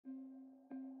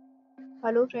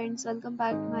Hello friends, welcome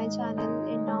back to my channel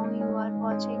and now you are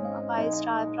watching a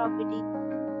 5-star property.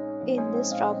 In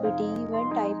this property,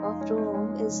 one type of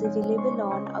room is available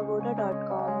on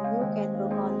agoda.com. You can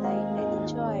book online and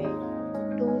enjoy it.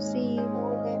 To see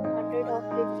more than 100 of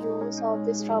reviews of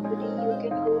this property, you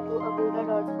can go to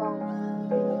agoda.com.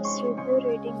 Its review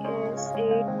rating is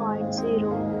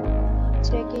 8.0.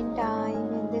 Check-in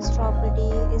time in this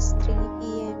property is 3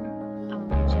 p.m.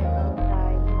 Check-out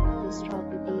time of this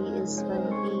property is 1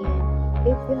 p.m.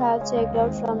 If you have checked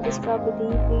out from this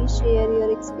property, please share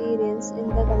your experience in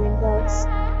the comment box.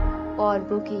 For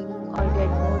booking or get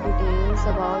more details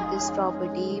about this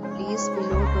property, please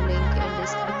below the link in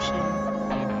description.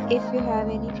 If you have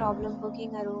any problem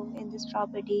booking a room in this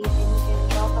property, then you can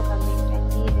drop a comment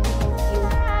and we will help you.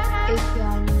 If you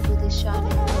are new to this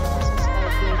channel and not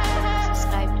subscribed yet, then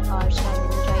subscribe to our channel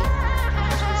right now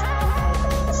and press the bell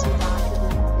icon so that you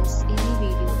don't miss any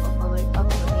video of our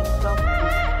upcoming property.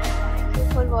 Thank you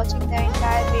for watching the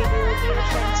entire video, dear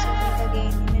friends.